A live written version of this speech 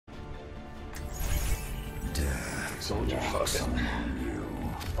soldier. Fuck it.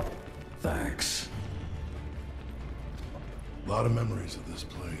 Thanks. A lot of memories of this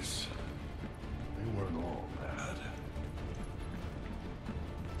place. They weren't all bad.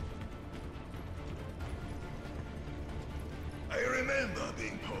 I remember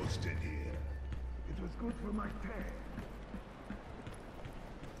being posted here. It was good for my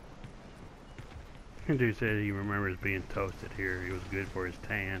tan. Dude said he remembers being toasted here. He was good for his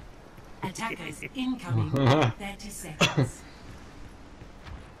tan. Attackers incoming. 30 seconds.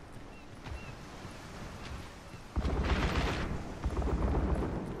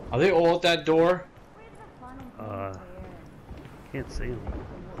 Are they all at that door? Can't see him.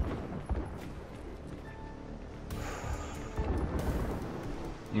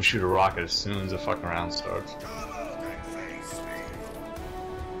 I'm gonna shoot a rocket as soon as the fucking round starts. Come on and face me.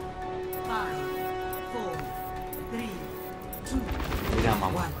 5, 4, 3, 2, Lay down,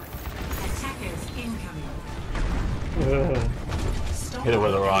 mama. 1. Attackers incoming. Stop. Hit it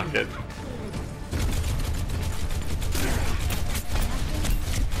with a rocket.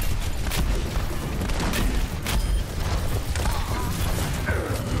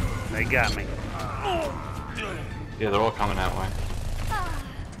 They got me. Yeah, they're all coming that way.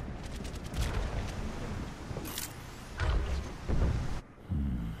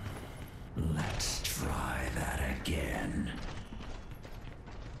 Let's try that again.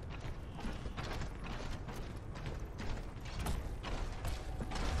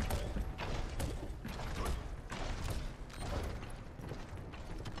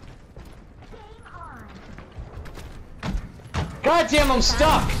 God damn, I'm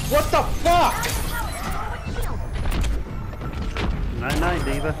stuck! What the fuck? Night night,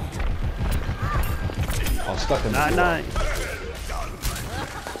 Diva. I'm stuck in the Night floor. night.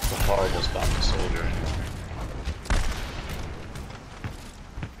 It's a horrible spot for soldier.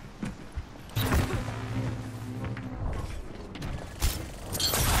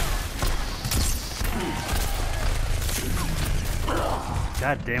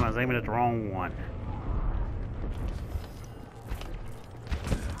 God damn, I was aiming at the wrong one.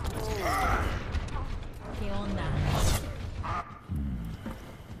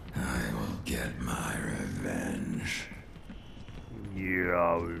 I will get my revenge. Yeah,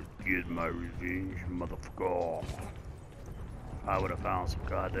 I was getting my revenge, motherfucker. I would have found some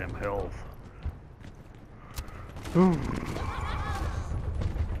goddamn health. Come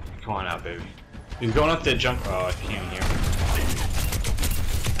on out, baby. He's going up the junk. Oh, I can't hear him.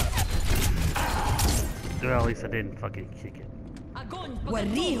 Well, at least I didn't fucking kick it.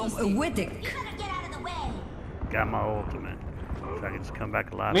 Got my ultimate. So I can just come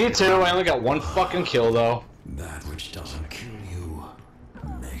back alive. Me too. I only got one fucking kill though. That which doesn't kill you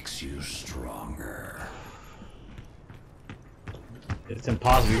makes you stronger. It's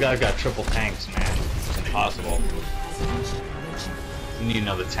impossible. You guys got triple tanks, man. It's impossible. You need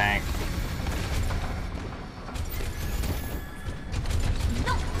another tank.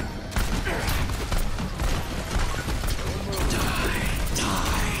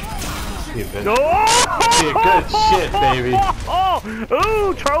 Be a good, be a good shit, baby.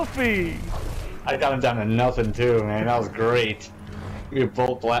 Ooh, trophy! I got him down to nothing too, man. That was great. We were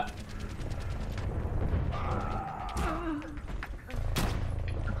both black.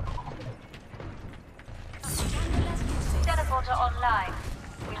 Teleporter online.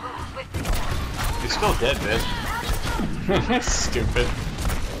 We move swiftly. You're still dead, bitch. Stupid.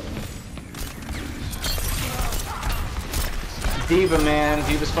 Diva, man.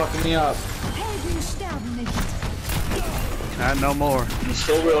 Diva's fucking me up. Not no more. You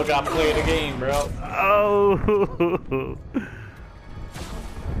still real got played the game, bro. Oh!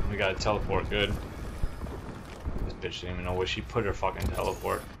 We gotta teleport, good. This bitch didn't even know where she put her fucking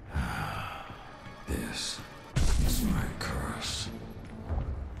teleport. This is my curse.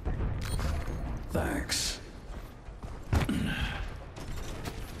 Thanks.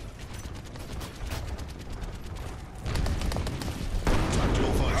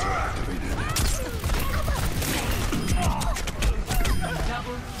 Tactical visor activated.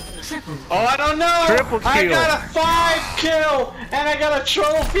 Oh, I don't know! Triple kill. I got a 5 kill! And I got a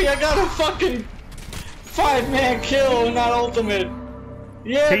trophy! I got a fucking 5-man kill in that ultimate!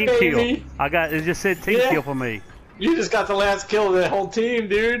 Yeah, Team baby! kill. I got, it just said team Yeah. kill for me. You just got the last kill of the whole team,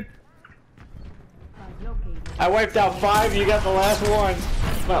 dude! I wiped out 5, you got the last one!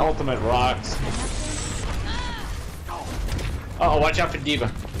 My ultimate rocks. Uh oh, watch out for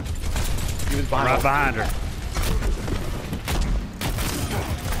Diva. Diva's behind Right us. behind her.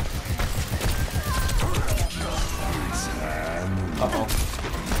 Uh-oh.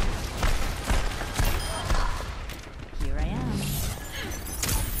 Here I am.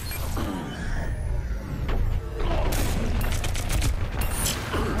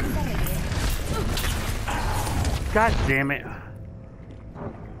 God damn it.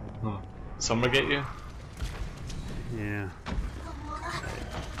 Someone get you? Yeah.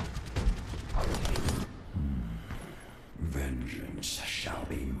 Vengeance shall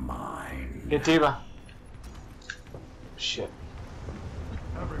be mine. Get Diva. Shit.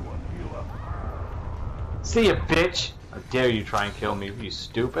 Everyone heal up. See ya, bitch. How dare you try and kill me, you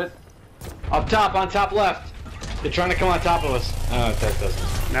stupid. Up top, on top left. They're trying to come on top of us. Oh, that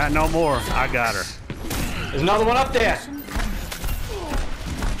doesn't. Not no more. I got her. There's another one up there.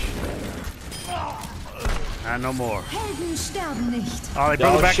 Not no more. Helden sterben nicht. Oh, they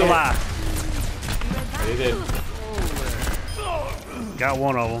brought her back shit. alive. They did. Got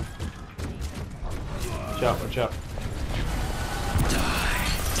one of them. Watch out, watch out.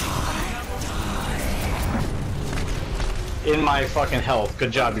 In my fucking health.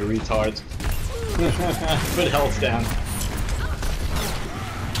 Good job, you retards. Put health down.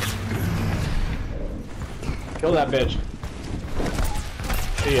 Kill that bitch.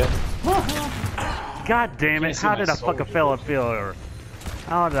 See ya. God damn it. Can't see How my did I fucking soldier. fail to kill her?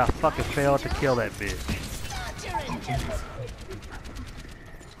 How did I fucking fail to kill that bitch?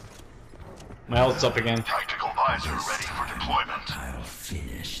 My health's up again. Tactical visor ready for deployment. I'll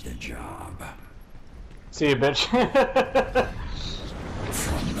finish the job. See ya, bitch.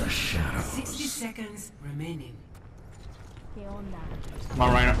 From the shadows. 60 seconds remaining. Come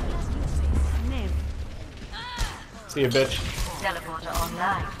on, Reiner. See ya, bitch. Teleporter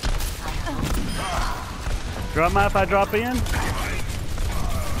online. Drop my if I drop in?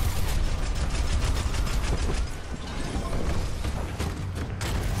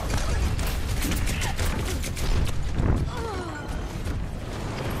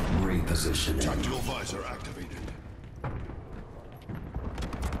 Repositioning. Tactical visor activated.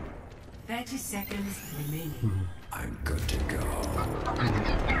 30 seconds remaining. I'm good to go.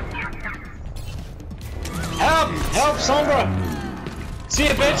 Help! Help, Sombra! See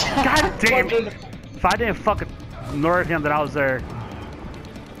ya, bitch! God damn it! If I didn't fucking alert him that I was there.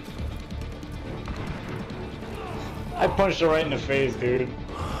 I punched her right in the face, dude.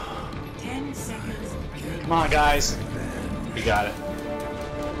 10 seconds remaining. Come on, guys. We got it.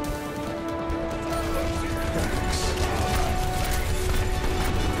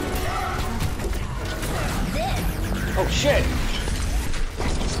 Oh, shit!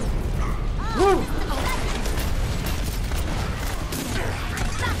 Woo!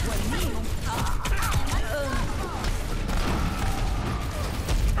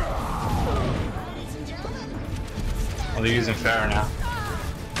 Oh, they're using Farah now.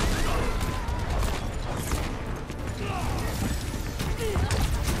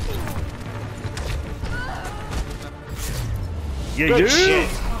 Yeah, Good yeah. shit!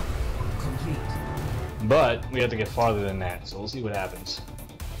 Complete. But we have to get farther than that, so we'll see what happens.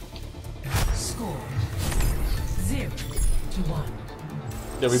 Score 0-1.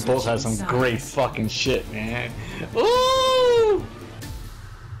 Yeah, we both had some great fucking shit, man. Ooh!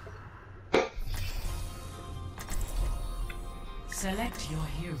 Select your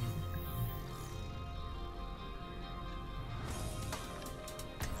hero.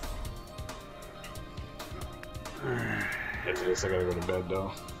 After this, I gotta go to bed,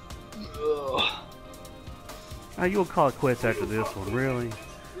 though. Oh, you'll call it quits after this one, really?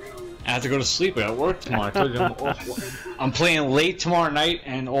 I have to go to sleep. I got work tomorrow. I told you I'm playing late tomorrow night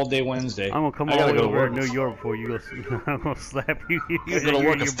and all day Wednesday. I'm gonna come I all the gotta way go to over work. to New York before you go. I'm gonna slap you. I gotta go to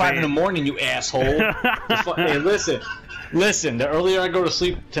work at 5 in the morning, you asshole. Hey, listen. Listen, the earlier I go to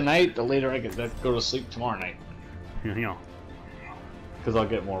sleep tonight, the later I get to go to sleep tomorrow night. Yeah. Because I'll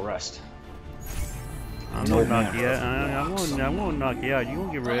get more rest. I'm gonna knock you out. I'm gonna knock you out. You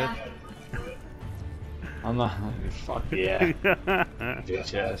gonna get rest. I'm not. Fuck yeah.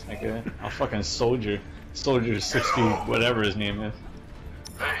 Bitch ass nigga. I'll fucking soldier 60, whatever his name is.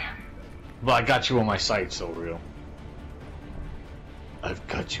 But I got you on my sights, so real. I've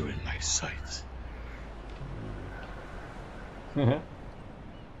got you in my sights.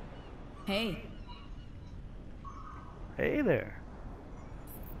 Hey, Hey there.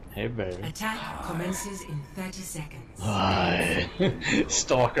 Hey, baby. Attack commences in 30 seconds. Hi.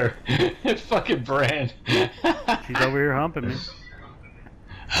 Stalker. Fucking Brand. She's over here humping me.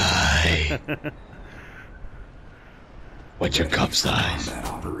 Hi. What's your cup size?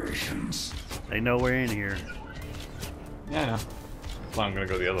 Combat operations. They know we're in here. Yeah, I know. Well, I'm gonna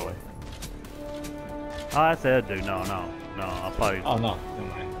go the other way. Oh, I said, dude. No. I'll probably. Oh, no. Never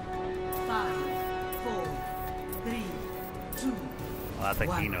mind. 5, 4, 3, 2, Well, I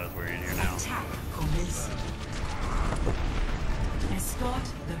think he knows we're in here now. attack commencing. Escort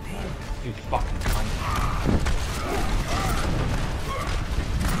the payload. You fucking cunt.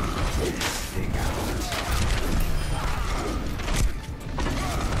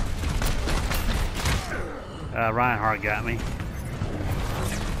 Reinhardt got me.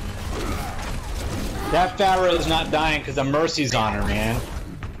 That Farah is not dying because the mercy's on her, man.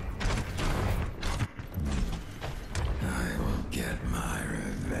 I will get my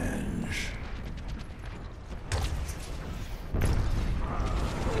revenge.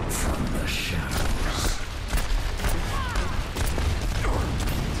 From the shadows.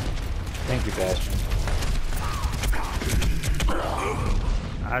 Thank you, Bastion.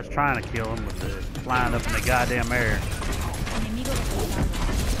 I was trying to kill him with the flying up in the goddamn air. Enemigo derrotado.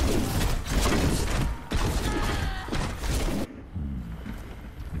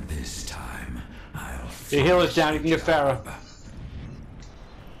 This time, I'll The healer's down, you can get Farah.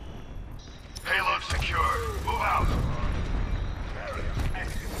 Payload secure. Move out.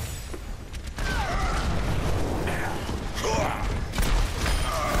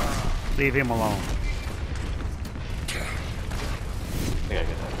 Leave him alone. I think I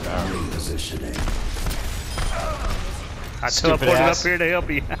get that Farah. repositioning. I Stupid teleported ass. up here to help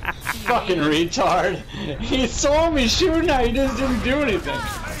you. Fucking retard. He saw me shooting at, he just didn't do anything.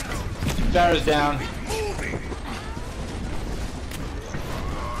 Farah's down.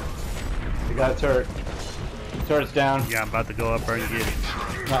 We got a turret. Turret's down. Yeah, I'm about to go up there and get it.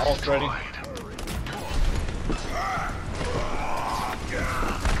 My ult's ready.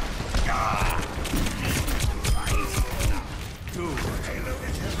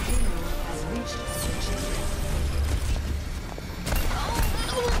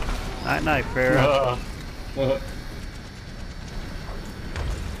 Night night, Farrah.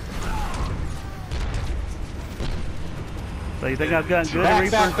 So you think I've gotten good, Back,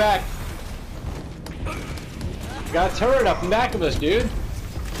 Reaper? back, back. Got a turret up in back of us, dude.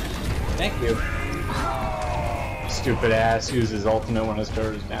 Thank you. Stupid ass uses ultimate when his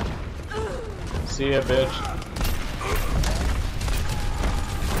turret is down. See ya, bitch.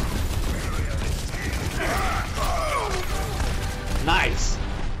 Nice.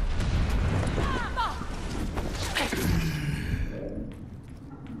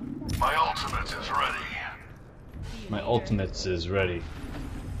 My ultimate is ready. My ultimate is ready.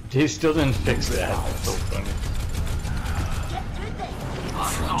 He still didn't fix that. That's so funny.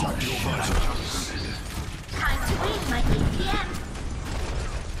 Time to wait, my APM.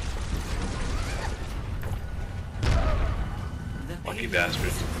 Lucky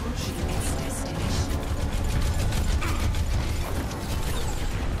bastard.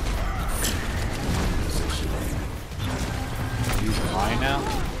 Using mine now?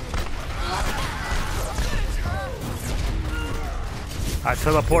 I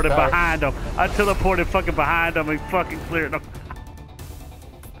teleported behind him. I teleported fucking behind him and fucking cleared him.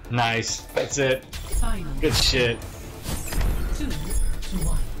 Nice. That's it. Final. Good shit. 2 to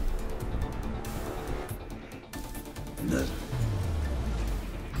 1.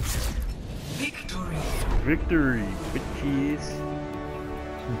 Victory. Victory, bitches.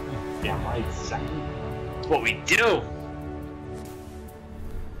 Yeah, right, son. That's what we do.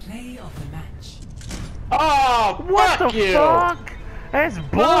 Play of the match. Oh, What fuck the you. fuck? That's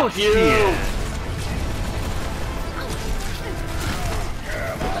Fuck bullshit. you.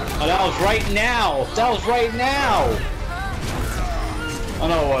 Oh, that was right now. That was right now. Oh,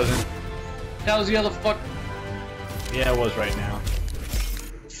 no, it wasn't. That was the other fuck. Yeah, it was right now.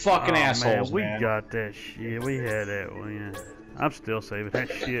 Fucking assholes, we man. got that shit. We had that one. Yeah. I'm still saving that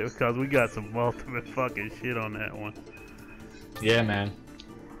shit because we got some ultimate fucking shit on that one. Yeah, man.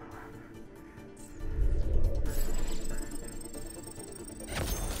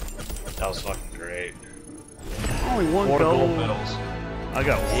 That was fucking great. Only one 4 goal. gold medals. I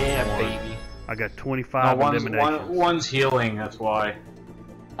got one. Yeah, more. baby. I got No, 25 eliminations. one's healing, that's why.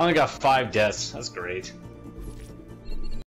 I only got 5 deaths. That's great.